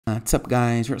What's up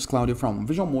guys, here's Claudio from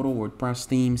Visual Modo WordPress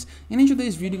themes, and in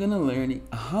today's video you're gonna learn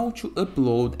how to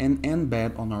upload and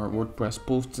embed on our WordPress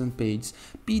posts and pages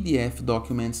PDF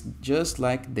documents just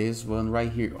like this one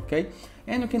right here, okay?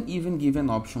 And you can even give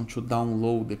an option to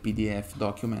download the PDF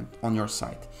document on your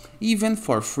site, even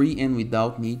for free and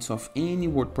without needs of any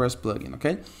WordPress plugin,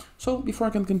 okay? So before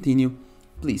I can continue,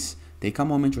 please take a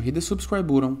moment to hit the subscribe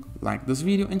button, like this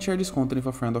video, and share this content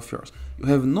with a friend of yours. You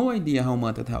have no idea how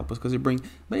much it helps us because we bring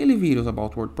daily videos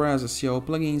about WordPress, SEO,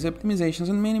 plugins, optimizations,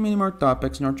 and many more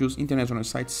topics in our choose international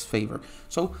sites' favor.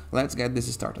 So let's get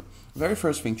this started. Very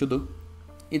first thing to do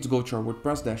is go to our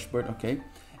WordPress dashboard, okay,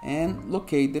 and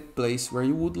locate the place where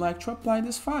you would like to apply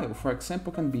this file. For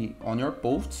example, can be on your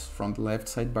posts from the left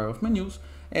sidebar of menus,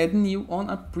 add new on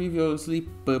a previously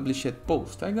published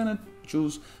post. I'm gonna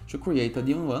choose to create a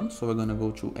new one, so we're gonna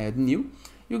go to add new.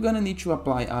 You're gonna need to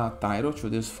apply a title to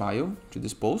this file, to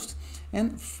this post,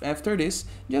 and after this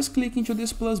just click into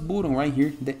this plus button right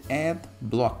here, the add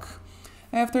block.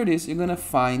 After this you're gonna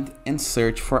find and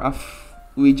search for a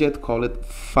widget called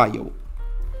file.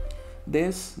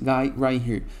 This guy right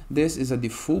here, this is a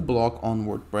default block on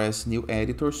WordPress new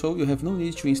editor, so you have no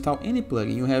need to install any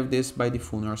plugin. You have this by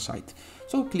default on your site.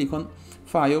 So click on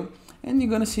file and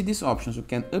you're gonna see these options. You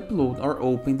can upload or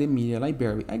open the media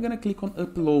library. I'm gonna click on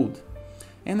upload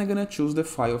and I'm gonna choose the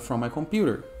file from my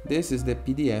computer. This is the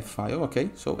PDF file, okay?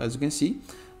 So as you can see,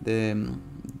 the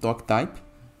doc type,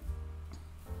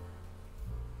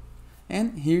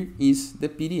 and here is the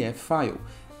PDF file.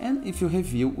 And if you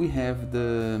review, we have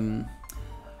the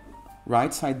right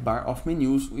sidebar of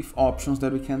menus with options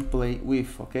that we can play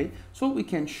with, okay? So we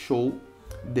can show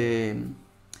the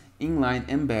inline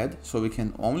embed, so we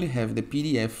can only have the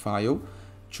PDF file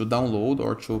to download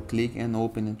or to click and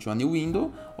open it to a new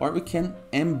window, or we can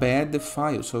embed the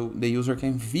file so the user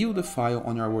can view the file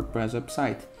on our WordPress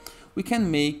website. We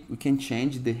can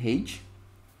change the height,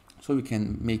 so we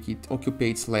can make it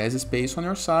occupates less space on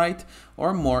your site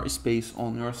or more space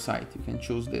on your site. You can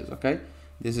choose this, okay?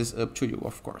 This is up to you,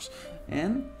 of course.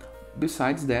 And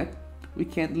besides that, we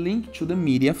can link to the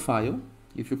media file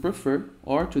if you prefer,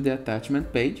 or to the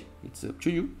attachment page, it's up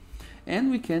to you.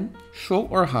 And we can show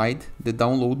or hide the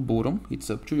download button, it's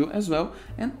up to you as well,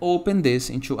 and open this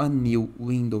into a new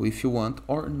window if you want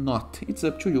or not, it's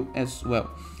up to you as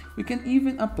well. We can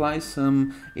even apply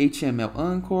some HTML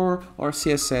anchor or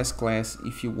CSS class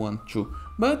if you want to.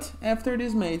 But after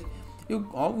this made,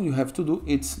 all you have to do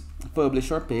is publish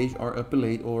your page or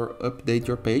update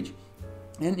your page,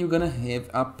 and you're gonna have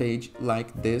a page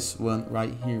like this one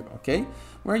right here, okay,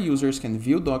 where users can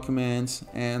view documents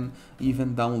and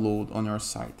even download on your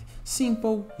site.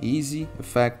 Simple, easy,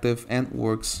 effective, and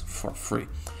works for free.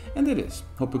 And it is.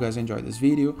 Hope you guys enjoyed this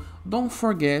video. Don't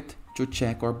forget to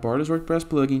check our Borders WordPress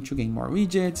plugin to gain more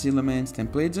widgets, elements,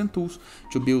 templates, and tools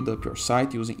to build up your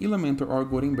site using Elementor or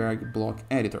Gutenberg block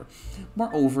editor.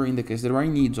 Moreover, in the case there are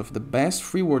needs of the best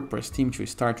free WordPress theme to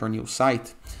start your new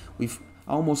site with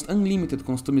almost unlimited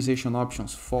customization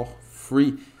options for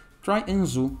free, try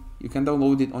Anzu. You can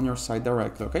download it on your site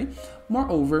directly, okay?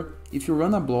 Moreover, if you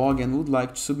run a blog and would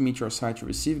like to submit your site to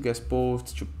receive guest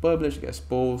posts, to publish guest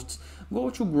posts, go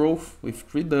to growth with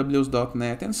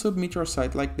 3ws.net and submit your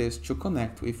site like this to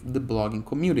connect with the blogging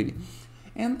community.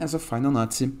 And as a final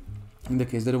note, in the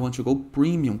case that you want to go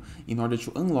premium in order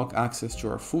to unlock access to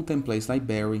our full templates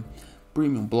library,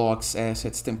 premium blocks,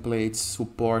 assets, templates,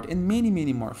 support, and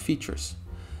many more features,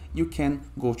 you can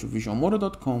go to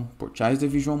visualmodo.com, purchase the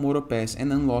Visual Modo Pass,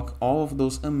 and unlock all of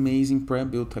those amazing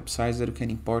pre-built websites that you can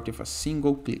import with a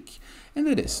single click. And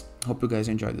it is. Hope you guys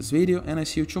enjoyed this video, and I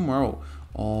see you tomorrow.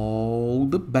 All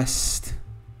the best!